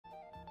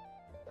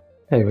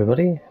Hey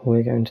everybody,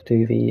 we're going to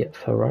do the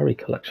Ferrari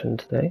collection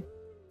today.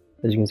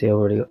 As you can see, I've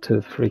already got two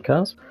of the three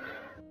cars,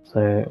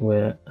 so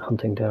we're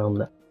hunting down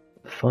the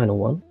final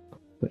one,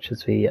 which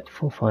is the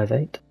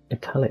 458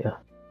 Italia.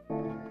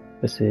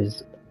 This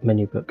is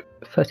menu book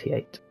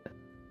 38.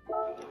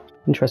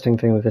 Interesting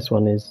thing with this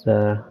one is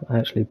I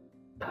actually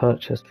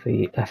purchased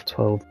the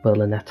F12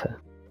 Berlinetta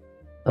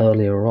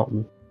earlier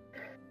on,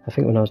 I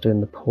think when I was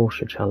doing the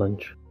Porsche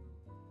challenge.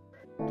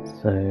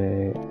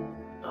 So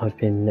I've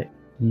been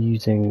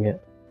using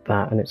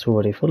that, and it's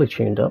already fully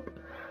tuned up.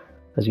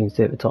 As you can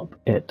see at the top,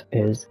 it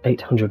is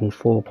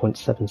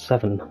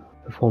 804.77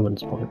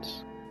 performance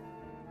points.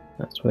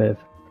 That's with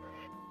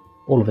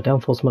all of the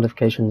downforce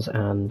modifications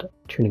and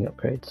tuning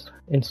upgrades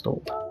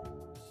installed.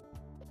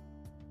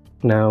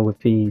 Now with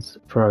these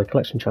Ferrari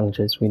collection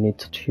challenges, we need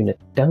to tune it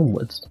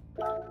downwards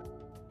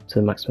to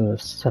the maximum of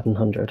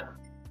 700.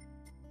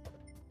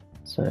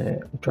 So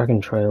Dragon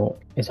Trail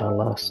is our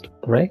last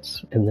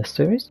race in this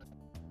series.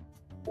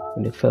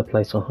 We need third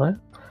place or higher.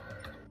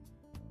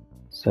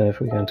 So if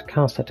we go into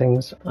car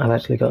settings, I've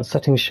actually got a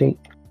settings sheet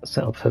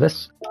set up for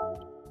this.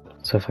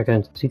 So if I go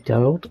into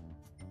detailed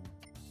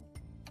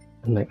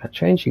and make that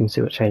change, you can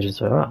see what changes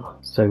there are.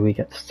 So we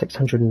get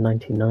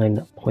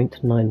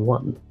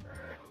 699.91.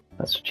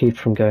 That's achieved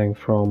from going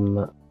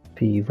from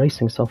the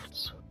racing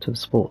softs to the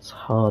sports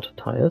hard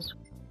tyres.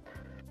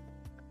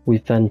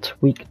 We've then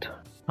tweaked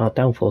our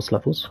downforce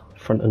levels,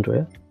 front and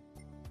rear.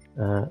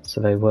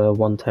 So they were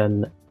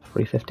 110,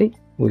 350.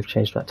 We've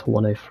changed that to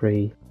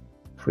 103,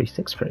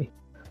 363.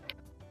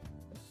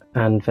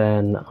 And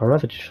then our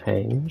other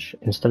change,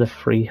 instead of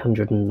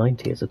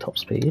 390 as a top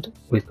speed,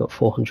 we've got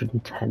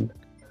 410.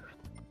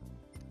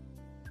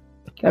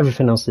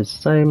 Everything else is the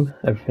same,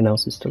 everything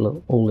else is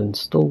still all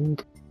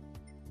installed.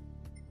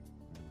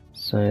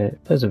 So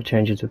those are the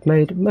changes we've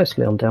made,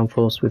 mostly on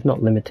downforce. We've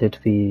not limited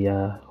the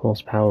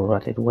horsepower or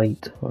added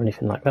weight or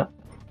anything like that.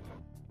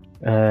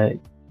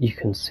 You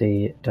can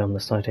see down the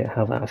side here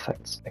how that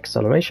affects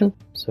acceleration.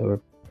 So we're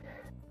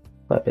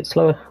quite a bit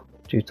slower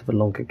due to the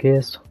longer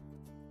gears.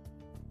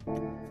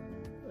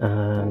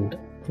 And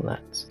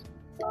let's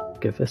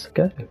give this a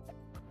go.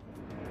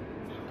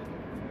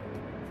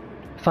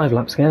 5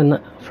 laps again,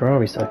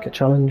 Ferrari circuit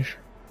challenge.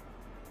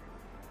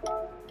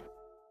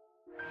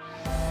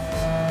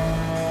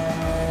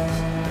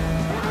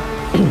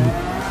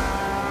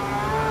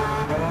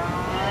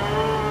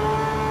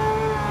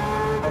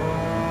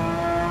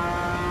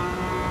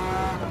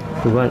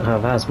 We won't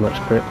have as much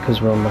grip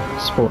because we're on the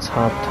sports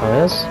hard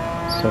tyres,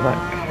 so that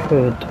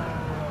could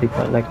be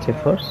quite negative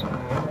for us.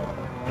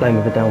 Playing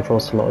with the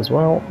downforce a lot as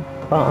well,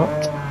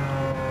 but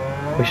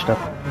we should have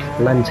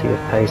plenty of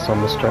pace on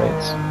the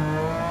straights.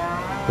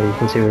 Here you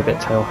can see we're a bit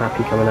tail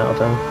happy coming out of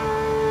there.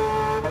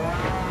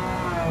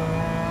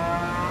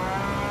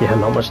 Yeah,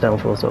 not much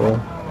downforce at all.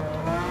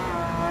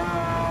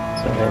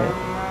 So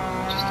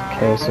just a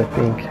case of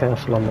being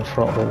careful on the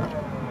throttle.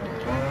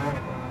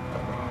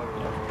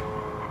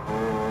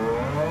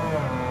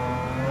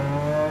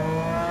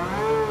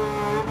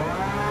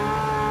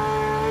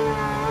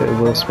 Bit of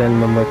wheel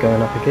spin when we're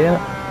going up a gear.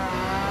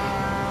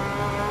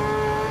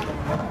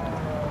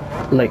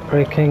 Late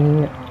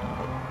braking.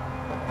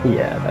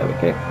 Yeah, there we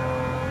go.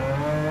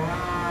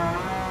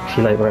 If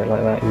you late brake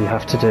like that, you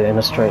have to do it in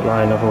a straight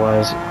line,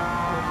 otherwise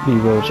you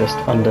will just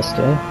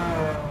understeer.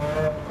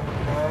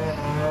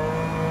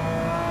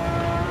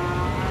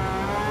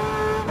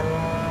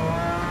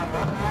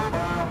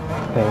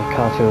 The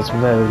car feels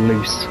very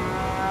loose.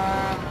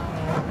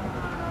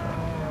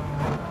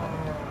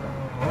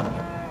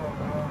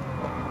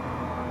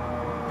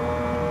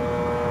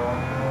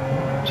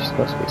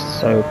 Got to be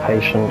so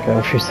patient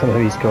going through some of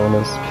these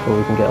corners before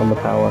we can get on the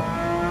power,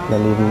 and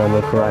then even then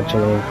we're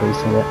gradually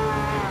increasing it.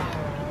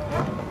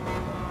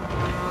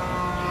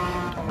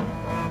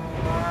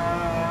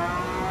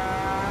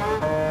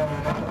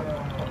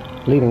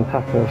 Leading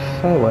pack are a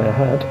fair way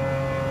ahead.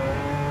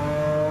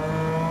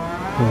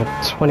 We're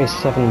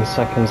 27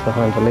 seconds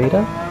behind the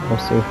leader. We'll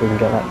see if we can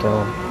get that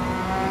down.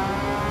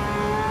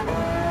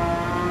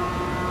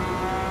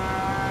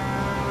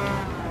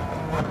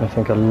 I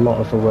think a lot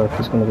of the work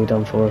is going to be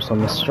done for us on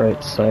the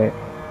straight, so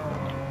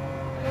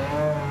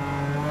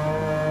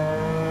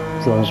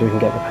as long as we can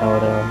get the power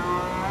down.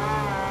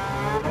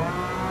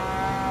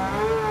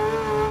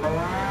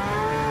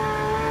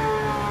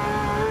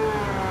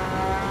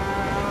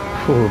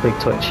 Ooh, big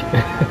twitch.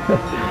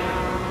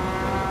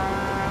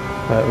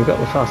 Right, we've got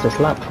the fastest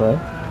lap there,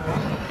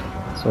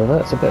 so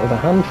that's a bit of a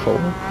handful.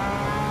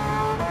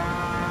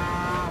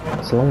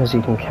 As long as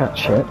you can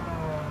catch it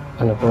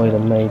and avoid a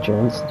major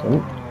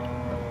incident.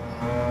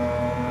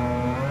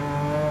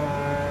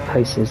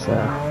 Pace is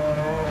there.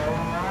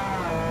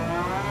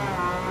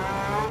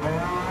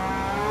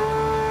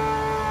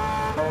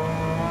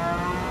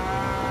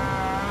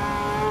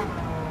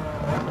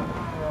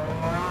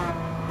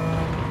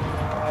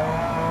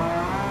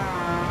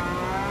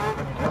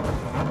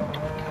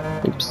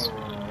 Oops.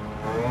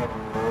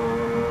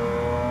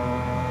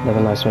 Never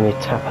nice when you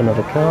tap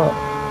another car.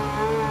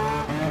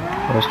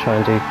 Always try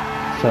and do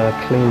fair,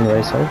 clean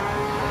racing.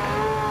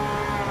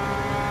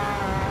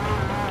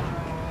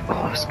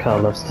 this car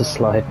loves to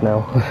slide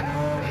now.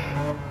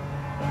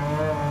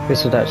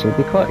 This would actually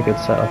be quite a good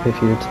setup if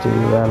you were to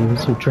do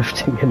some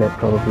drifting in it,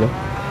 probably.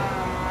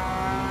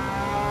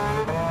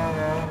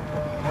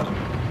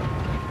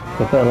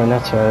 The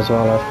Berlinetta as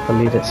well, I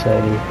believe it's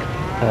a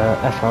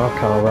FR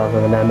car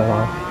rather than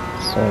MR,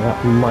 so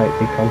that might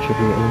be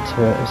contributing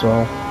to it as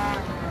well.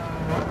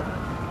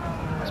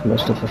 Because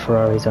most of the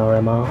Ferraris are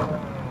MR.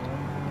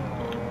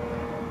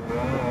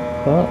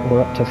 But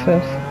we're up to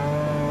 5th.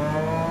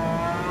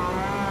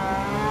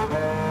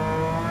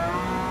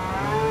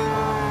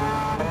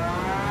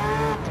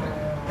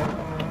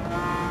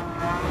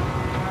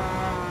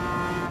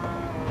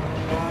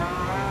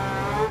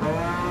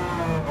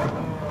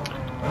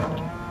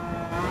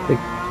 Big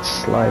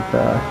slide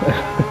there.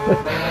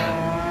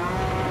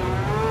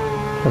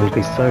 And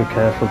be so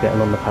careful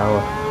getting on the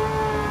power.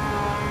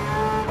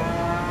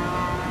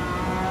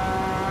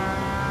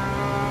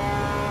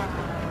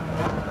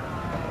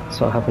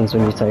 That's what happens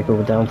when you take all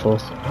the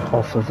downforce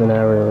off of an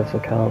area of the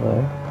car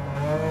though.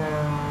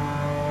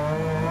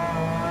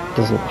 It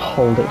doesn't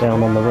hold it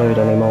down on the road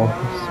anymore,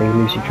 so you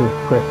lose your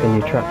grip and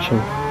your traction.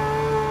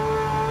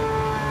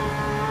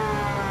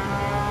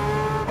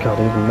 God,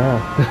 even now.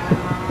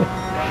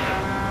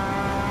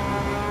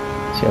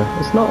 Yeah,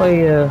 it's not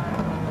a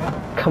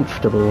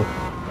comfortable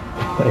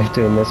way of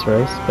doing this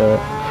race, but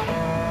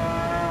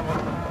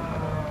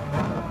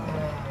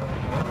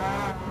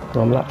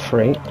I'm lap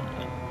 3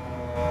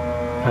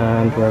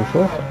 and we're in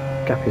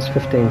 4th. Gap is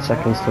 15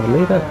 seconds to the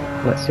leader.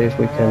 Let's see if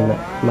we can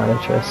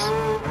manage this.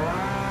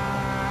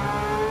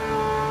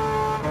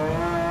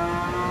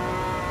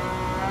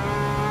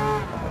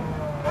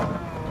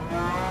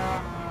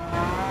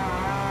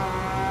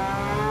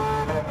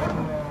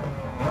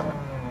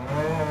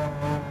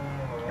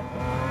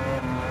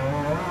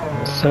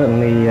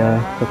 Certainly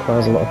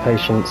requires a lot of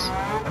patience.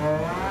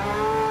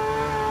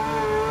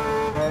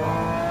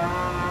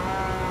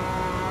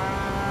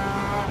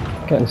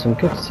 Getting some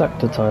good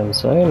sector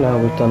times though. Now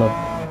we've done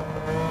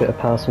a bit of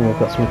passing, we've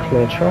got some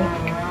clear track.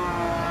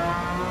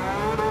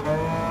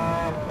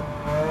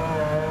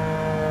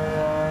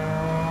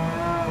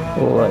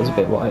 Oh, that is a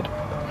bit wide.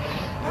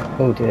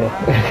 Oh dear.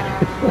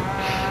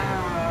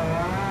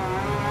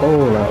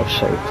 All out of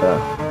shape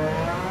there.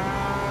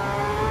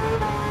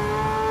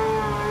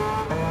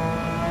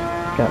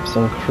 Gap's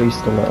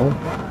increased a little.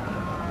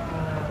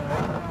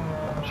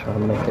 Try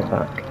and make it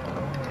back.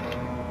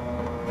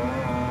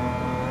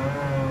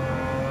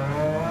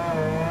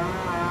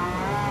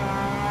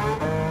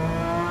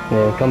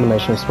 Yeah,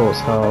 combination of sports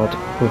hard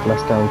with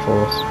less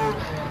downforce.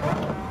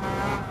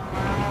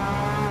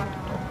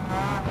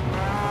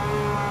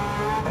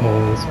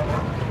 And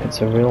it's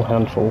a real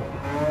handful.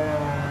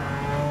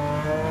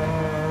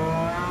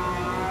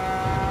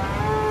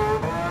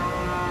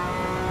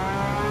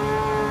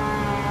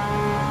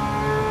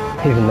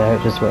 Even though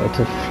it just wanted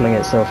to fling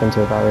itself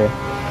into a barrier.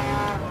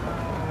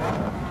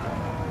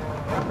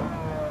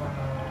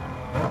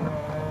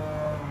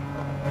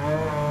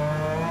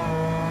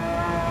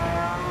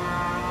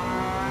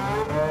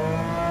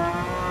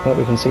 But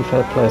we can see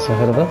third place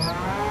ahead of us.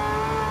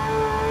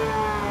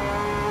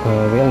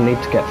 We only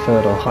need to get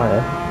third or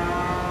higher.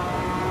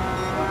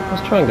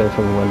 Let's try and go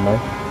for the win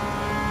though.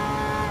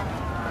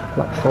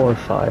 Lap 4 and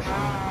 5.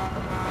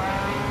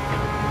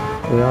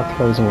 We are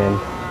closing in.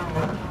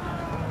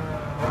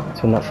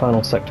 So in that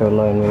final sector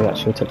alone we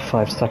actually took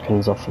 5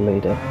 seconds off the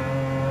leader,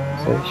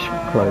 so it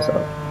should close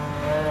up.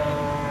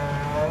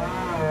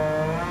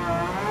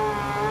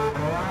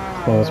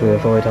 As long as we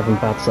avoid having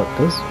bad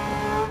sectors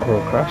or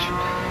a crash.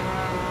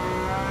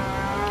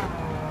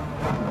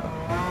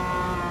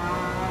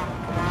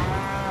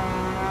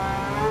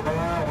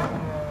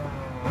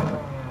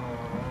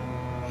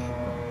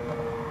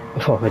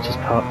 Oh, we just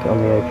parked it on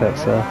the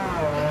apex there.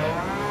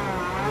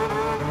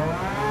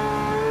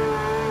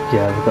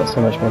 Yeah, we've got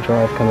so much more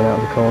drive coming out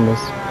of the corners.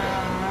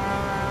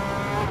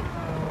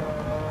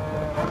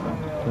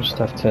 We'll just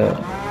have to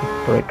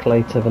brake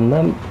later than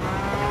them.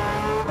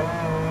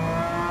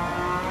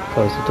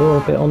 Close the door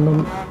a bit on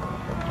them.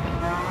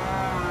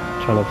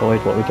 Trying to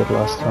avoid what we did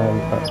last time.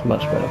 That's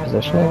much better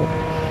positioning.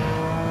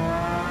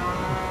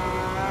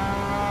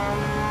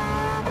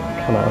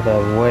 Come out of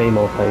there way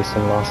more pace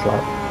than last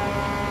lap.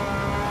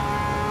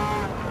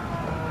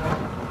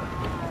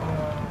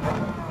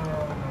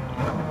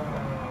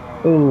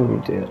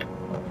 Oh dear.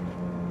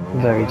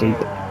 Very deep.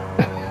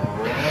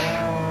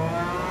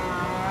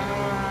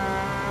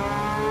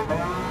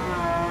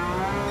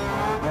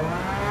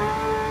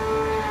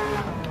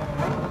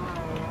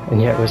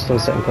 And yet we're still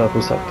setting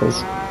purple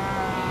sectors.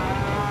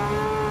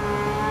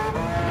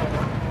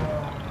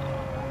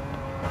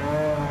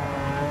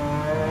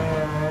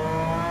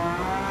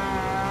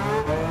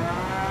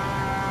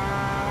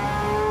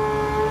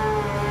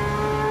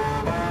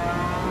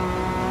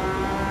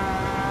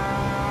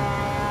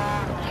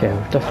 Yeah,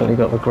 we've definitely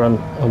got the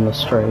grunt on the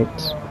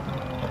straights.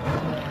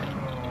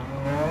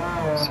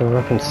 So we're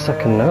up in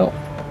second now.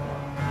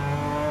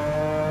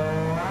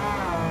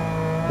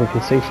 We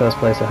can see first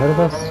place ahead of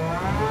us.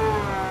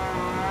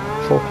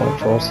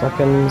 4.4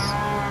 seconds.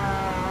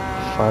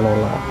 final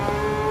lap,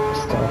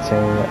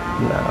 starting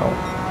now.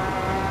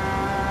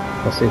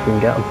 Let's see if we can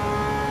get them.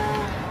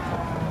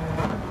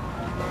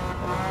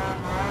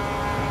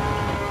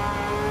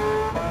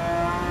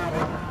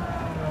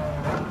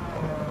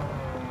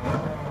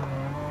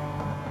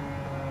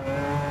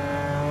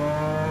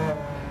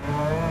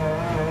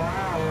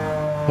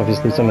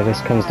 Obviously some of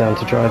this comes down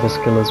to driver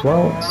skill as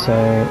well, so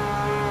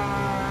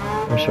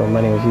I'm sure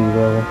many of you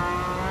will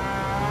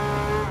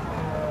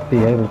be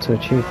able to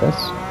achieve this.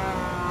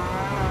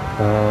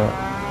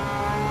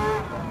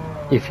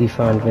 If you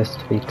find this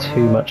to be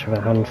too much of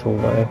a handful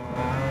though,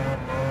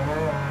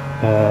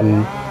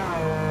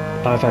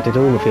 I've added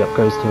all of the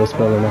upgrades to this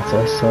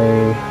Berlinetta, so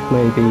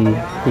maybe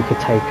you could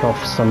take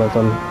off some of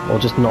them, or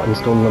just not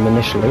install them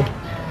initially.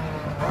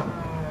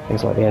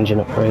 Things like the engine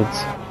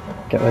upgrades,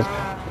 get those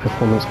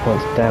performance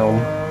points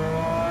down.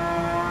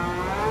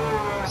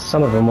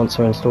 Some of them, once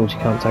they're installed, you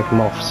can't take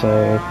them off,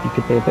 so you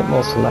could be a bit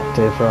more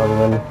selective rather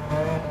than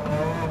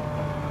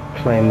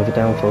playing with the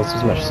downforce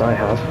as much as I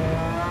have.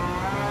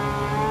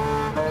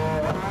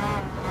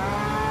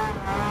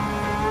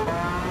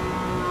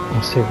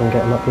 Let's see if we can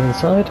get them up the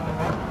inside.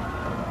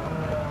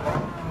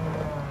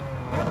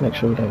 Make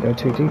sure we don't go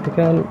too deep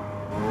again.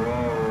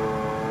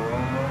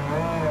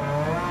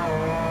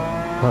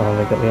 Oh,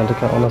 they got the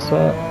undercut on us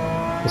there.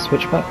 The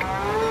switchback.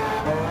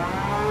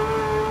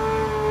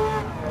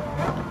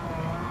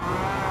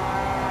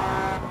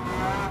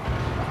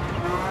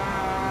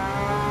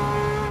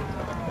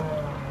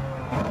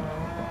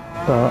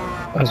 But,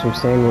 as we've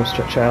seen, we'll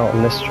stretch out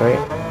on this straight.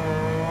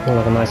 We'll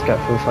have a nice gap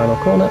for the final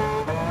corner.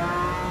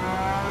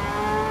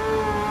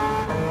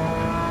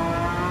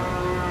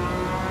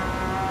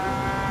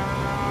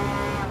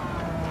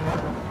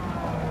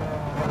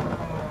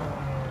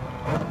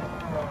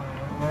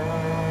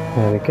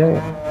 There we go.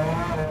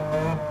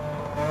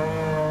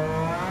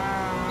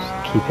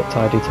 Just keep it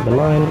tidy to the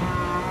line.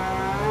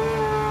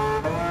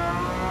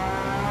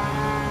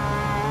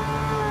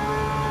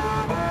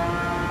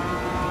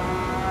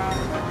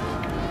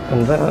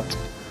 And that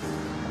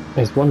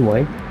is one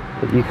way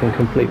that you can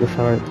complete the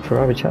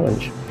Ferrari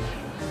challenge.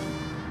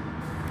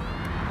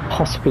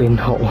 Possibly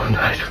not one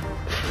I'd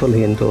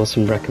fully endorse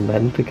and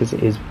recommend, because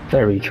it is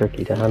very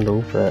tricky to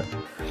handle, but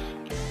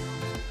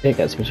it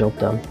gets the job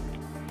done.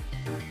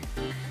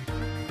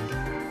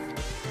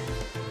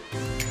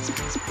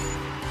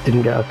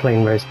 Didn't get a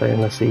plain race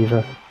bonus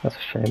either, that's a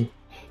shame.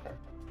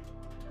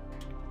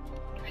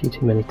 A few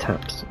too many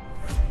taps.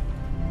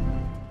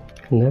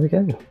 And there we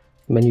go,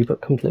 menu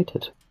book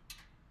completed.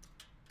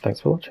 Thanks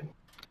for watching.